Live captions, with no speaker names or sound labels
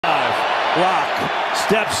Rock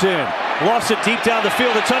steps in, lost it deep down the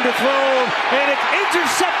field, it's underthrown, and it's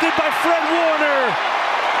intercepted by Fred Warner.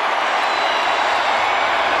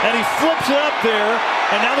 And he flips it up there,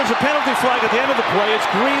 and now there's a penalty flag at the end of the play. It's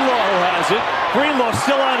Greenlaw who has it. Greenlaw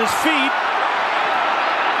still on his feet.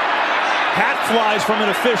 Hat flies from an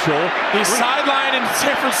official. The sideline in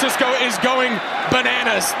San Francisco is going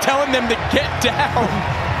bananas, telling them to get down.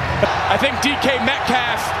 I think DK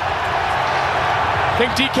Metcalf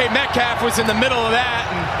was in the middle of that.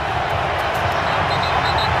 And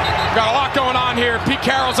got a lot going on here. Pete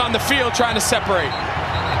Carroll's on the field trying to separate.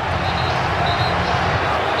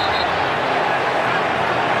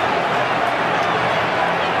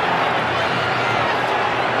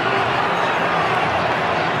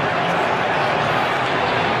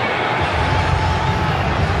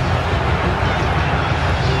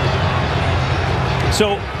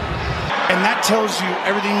 And that tells you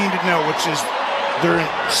everything you need to know, which is they're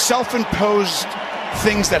self-imposed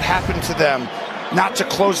things that happen to them not to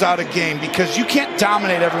close out a game, because you can't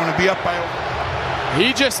dominate everyone and be up by.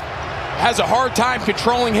 He just has a hard time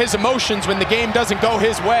controlling his emotions when the game doesn't go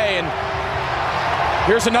his way. And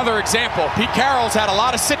here's another example. Pete Carroll's had a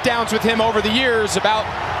lot of sit-downs with him over the years about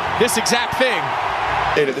this exact thing.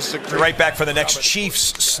 Right back for the next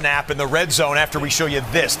Chiefs snap in the red zone after we show you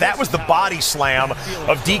this. That was the body slam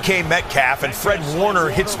of DK Metcalf, and Fred Warner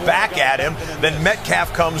hits back at him. Then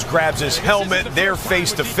Metcalf comes, grabs his helmet. They're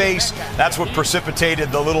face to face. That's what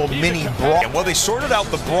precipitated the little mini brawl. Well, they sorted out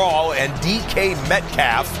the brawl, and DK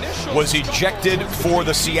Metcalf was ejected for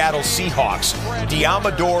the Seattle Seahawks.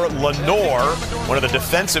 Deommondre Leior, one of the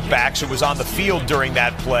defensive backs who was on the field during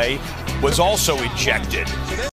that play, was also ejected.